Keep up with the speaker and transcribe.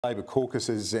Labor caucus,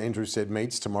 as Andrew said,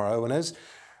 meets tomorrow, and as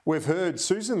we've heard,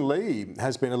 Sussan Ley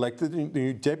has been elected the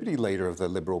new Deputy Leader of the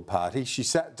Liberal Party. She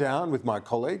sat down with my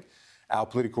colleague, our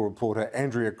political reporter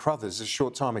Andrea Crothers, a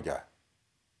short time ago.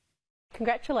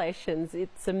 Congratulations,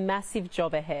 it's a massive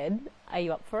job ahead. Are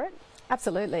you up for it?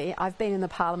 Absolutely. I've been in the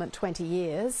Parliament 20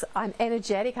 years. I'm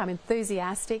energetic, I'm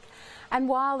enthusiastic, and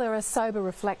while there are sober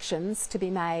reflections to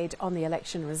be made on the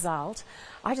election result,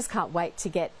 I just can't wait to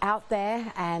get out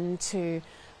there and to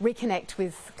reconnect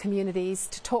with communities,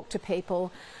 to talk to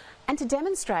people, and to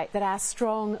demonstrate that our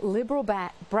strong Liberal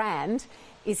brand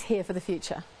is here for the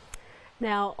future.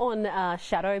 Now, on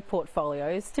shadow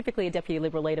portfolios, typically a Deputy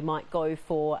Liberal leader might go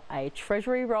for a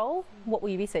Treasury role. What will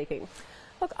you be seeking?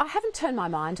 Look, I haven't turned my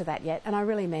mind to that yet, and I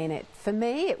really mean it. For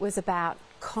me, it was about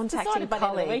contacting colleagues. By the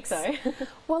end of the week, though.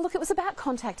 Well, look, it was about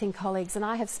contacting colleagues, and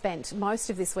I have spent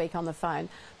most of this week on the phone,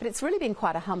 but it's really been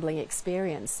quite a humbling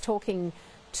experience talking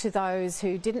to those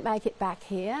who didn't make it back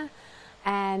here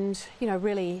and, you know,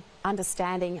 really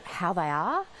understanding how they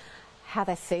are, how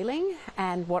they're feeling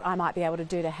and what I might be able to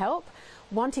do to help,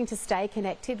 wanting to stay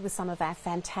connected with some of our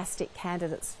fantastic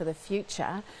candidates for the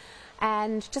future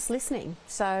and just listening.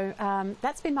 So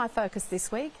that's been my focus this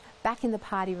week. Back in the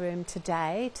party room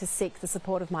today to seek the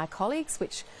support of my colleagues,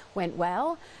 which went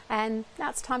well, and now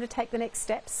it's time to take the next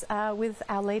steps with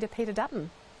our leader, Peter Dutton.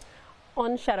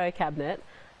 On Shadow Cabinet,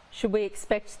 should we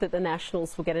expect that the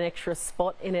Nationals will get an extra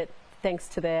spot in it thanks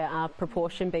to their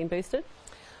proportion being boosted?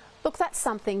 Look, that's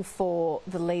something for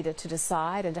the leader to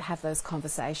decide and to have those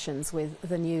conversations with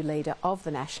the new leader of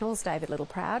the Nationals, David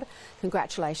Littleproud.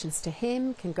 Congratulations to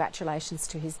him. Congratulations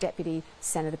to his deputy,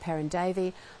 Senator Perrin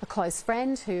Davey, a close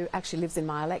friend who actually lives in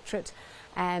my electorate.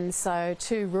 And so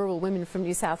two rural women from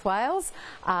New South Wales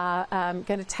are going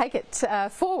to take it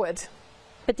forward.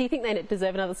 But do you think they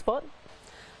deserve another spot?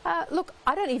 Look,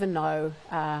 I don't even know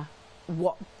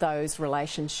what those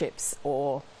relationships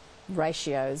or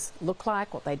ratios look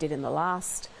like, what they did in the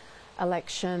last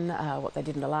election, what they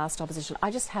did in the last opposition.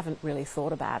 I just haven't really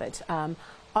thought about it. I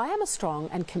am a strong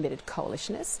and committed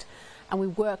coalitionist, and we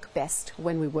work best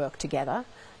when we work together,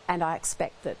 and I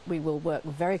expect that we will work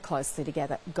very closely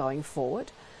together going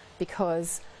forward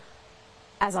because,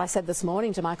 as I said this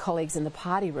morning to my colleagues in the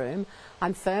party room,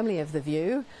 I'm firmly of the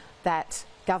view that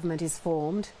government is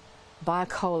formed by a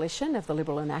coalition of the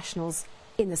Liberal and Nationals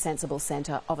in the sensible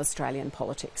centre of Australian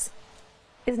politics.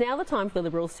 Is now the time for the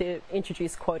Liberals to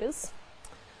introduce quotas?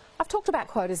 I've talked about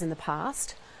quotas in the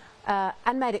past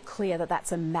and made it clear that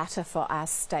that's a matter for our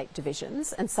state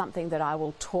divisions and something that I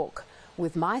will talk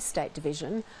with my state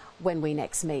division when we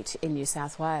next meet in New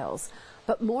South Wales.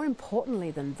 But more importantly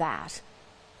than that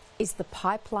is the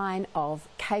pipeline of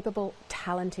capable,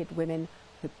 talented women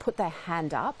who put their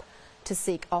hand up to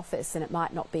seek office, and it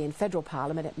might not be in federal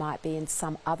parliament, it might be in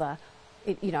some other,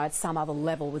 at some other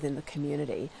level within the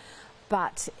community.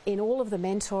 But in all of the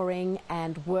mentoring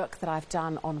and work that I've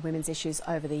done on women's issues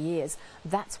over the years,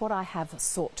 that's what I have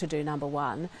sought to do, number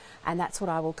one, and that's what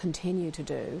I will continue to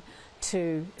do,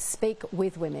 to speak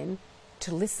with women,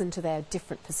 to listen to their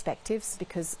different perspectives,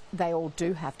 because they all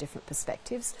do have different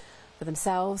perspectives for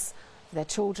themselves, for their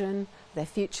children, for their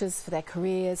futures, for their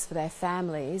careers, for their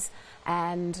families,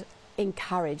 and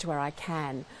encourage where I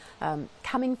can.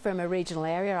 Coming from a regional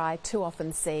area, I too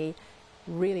often see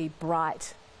really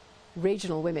bright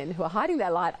regional women who are hiding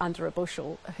their light under a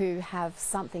bushel, who have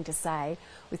something to say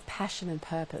with passion and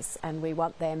purpose, and we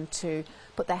want them to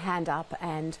put their hand up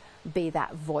and be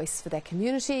that voice for their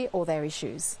community or their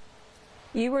issues.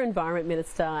 You were Environment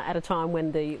Minister at a time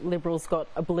when the Liberals got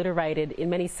obliterated in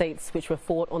many seats which were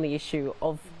fought on the issue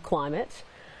of climate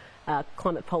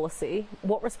policy.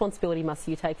 What responsibility must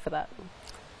you take for that?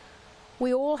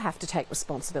 We all have to take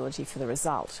responsibility for the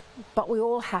result, but we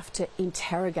all have to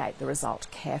interrogate the result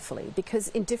carefully, because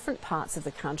in different parts of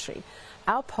the country,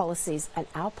 our policies and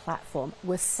our platform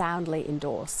were soundly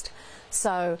endorsed.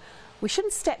 So we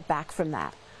shouldn't step back from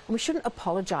that, and we shouldn't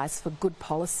apologise for good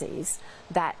policies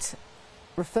that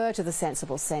refer to the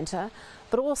sensible centre,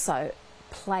 but also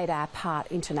played our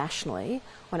part internationally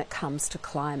when it comes to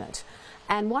climate.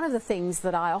 And one of the things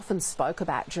that I often spoke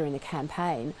about during the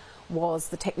campaign was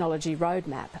the technology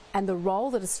roadmap and the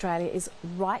role that Australia is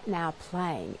right now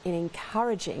playing in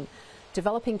encouraging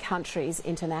developing countries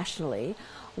internationally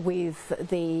with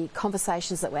the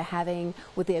conversations that we're having,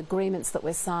 with the agreements that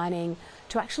we're signing,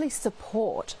 to actually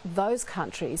support those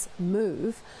countries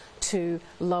move to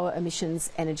lower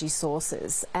emissions energy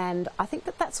sources. And I think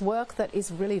that that's work that is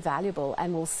really valuable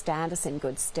and will stand us in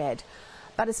good stead.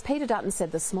 But as Peter Dutton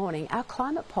said this morning, our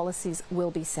climate policies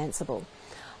will be sensible.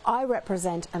 I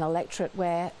represent an electorate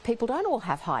where people don't all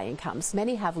have high incomes.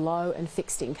 Many have low and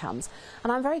fixed incomes.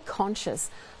 And I'm very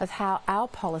conscious of how our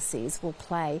policies will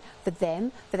play for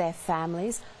them, for their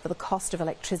families, for the cost of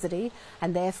electricity,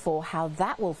 and therefore how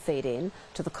that will feed in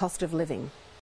to the cost of living.